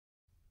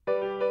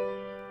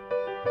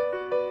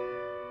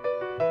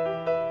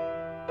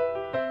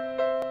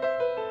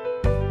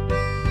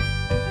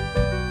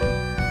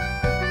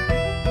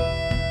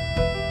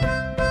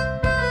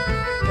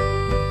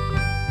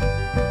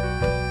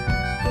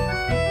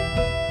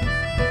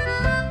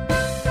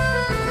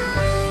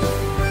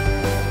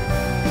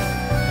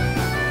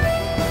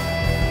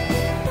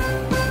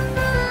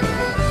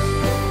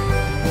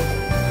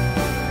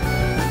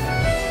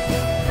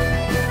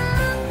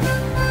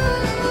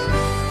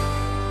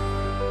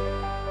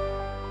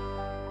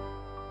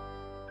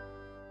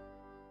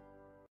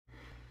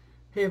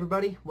Hey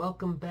everybody,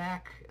 welcome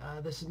back.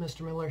 This is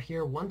Mr. Miller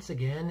here once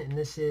again, and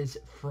this is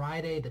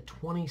Friday the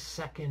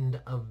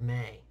 22nd of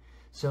May.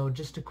 So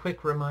just a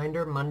quick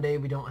reminder, Monday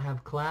we don't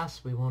have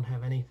class, we won't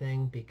have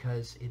anything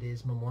because it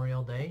is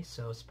Memorial Day,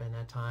 so spend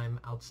that time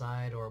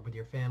outside or with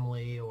your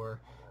family,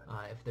 or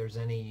if there's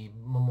any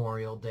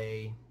Memorial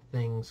Day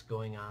things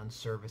going on,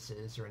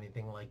 services or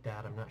anything like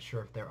that. I'm not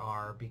sure if there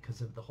are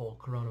because of the whole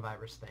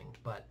coronavirus thing,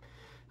 but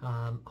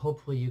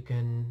hopefully you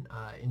can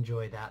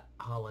enjoy that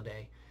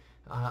holiday.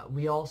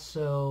 We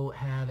also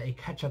have a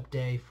catch-up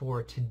day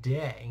for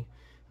today,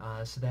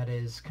 so that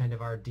is kind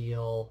of our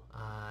deal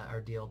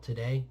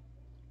today.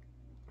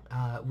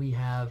 We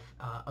have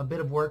a bit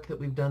of work that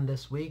we've done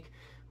this week.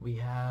 We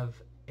have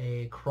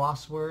a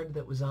crossword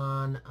that was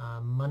on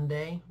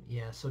Monday.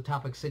 Yeah, so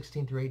topic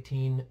 16 through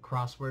 18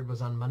 crossword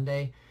was on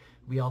Monday.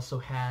 We also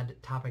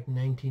had topic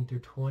 19 through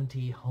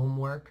 20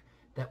 homework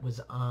that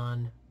was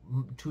on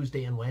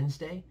Tuesday and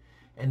Wednesday.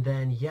 And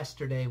then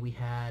yesterday we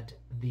had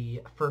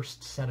the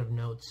first set of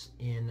notes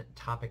in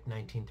topic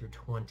 19 through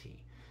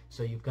 20.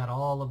 So you've got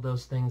all of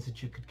those things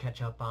that you could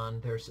catch up on.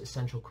 There's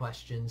essential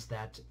questions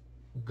that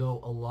go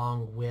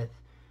along with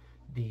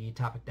the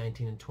topic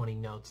 19 and 20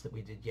 notes that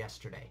we did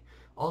yesterday.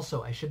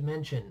 Also, I should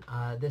mention,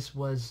 this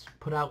was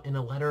put out in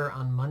a letter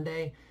on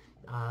Monday,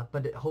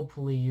 but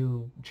hopefully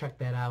you check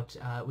that out.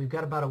 We've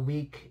got about a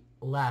week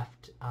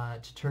left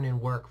to turn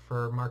in work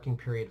for marking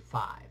period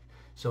 5.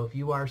 So if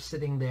you are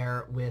sitting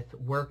there with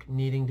work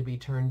needing to be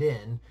turned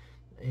in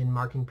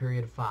marking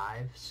period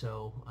 5,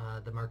 so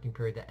the marking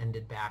period that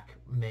ended back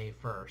May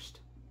 1st,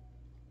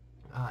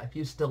 if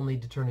you still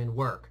need to turn in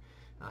work,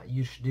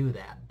 you should do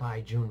that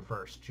by June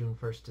 1st. June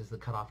 1st is the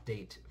cutoff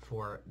date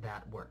for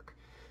that work.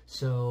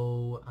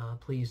 So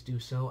please do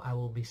so. I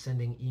will be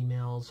sending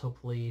emails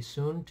hopefully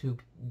soon to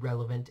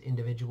relevant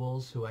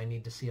individuals who I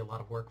need to see a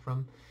lot of work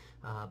from.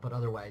 But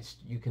otherwise,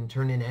 you can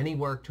turn in any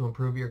work to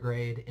improve your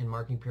grade in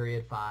marking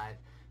period 5.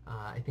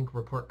 I think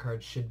report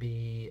cards should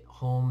be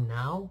home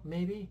now,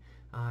 maybe,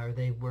 or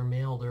they were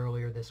mailed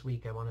earlier this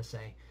week, I want to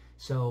say.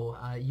 So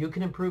you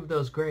can improve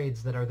those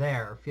grades that are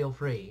there. Feel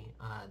free.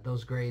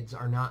 Those grades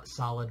are not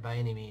solid by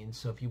any means.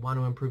 So if you want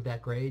to improve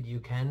that grade, you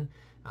can.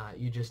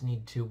 You just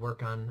need to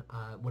work on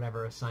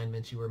whatever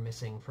assignments you were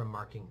missing from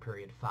marking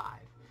period 5.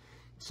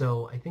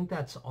 So I think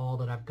that's all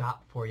that I've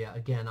got for you.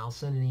 Again, I'll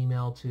send an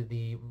email to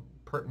the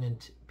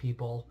pertinent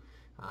people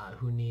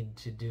who need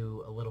to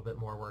do a little bit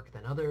more work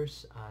than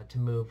others to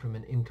move from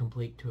an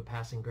incomplete to a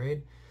passing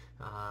grade.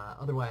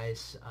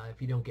 Otherwise,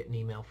 if you don't get an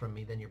email from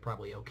me, then you're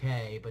probably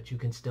okay, but you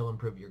can still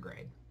improve your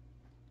grade.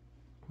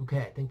 Okay,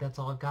 I think that's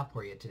all I've got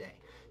for you today.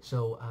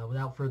 So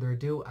without further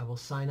ado, I will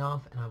sign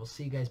off, and I will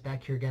see you guys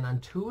back here again on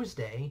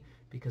Tuesday,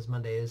 because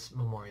Monday is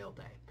Memorial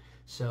Day.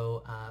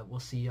 So we'll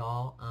see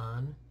y'all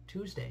on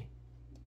Tuesday.